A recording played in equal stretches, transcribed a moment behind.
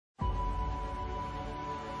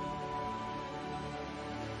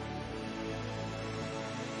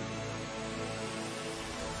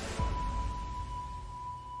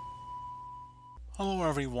Hello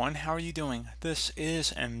everyone, how are you doing? This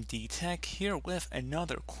is MD Tech here with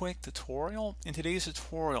another quick tutorial. In today's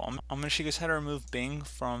tutorial, I'm going to show you guys how to remove Bing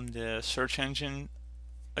from the search engine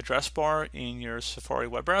address bar in your Safari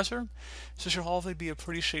web browser. So this should hopefully be a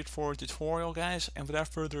pretty straightforward tutorial, guys, and without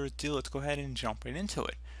further ado, let's go ahead and jump right into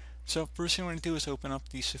it. So first thing we're going to do is open up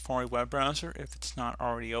the Safari web browser if it's not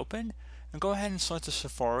already open, and go ahead and select the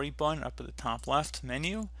Safari button up at the top left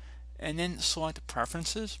menu, and then select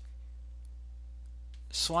Preferences.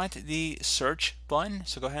 Select the search button,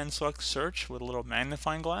 so go ahead and select search with a little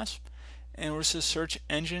magnifying glass, and where it says search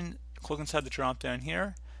engine, click inside the drop down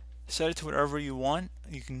here, set it to whatever you want.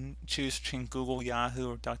 You can choose between Google,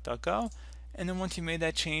 Yahoo, or DuckDuckGo, and then once you made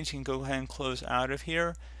that change, you can go ahead and close out of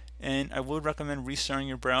here, and I would recommend restarting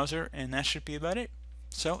your browser, and that should be about it.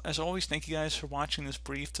 So as always, thank you guys for watching this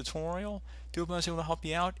brief tutorial. Do hope I was able to help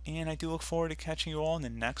you out, and I do look forward to catching you all in the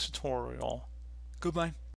next tutorial. Goodbye.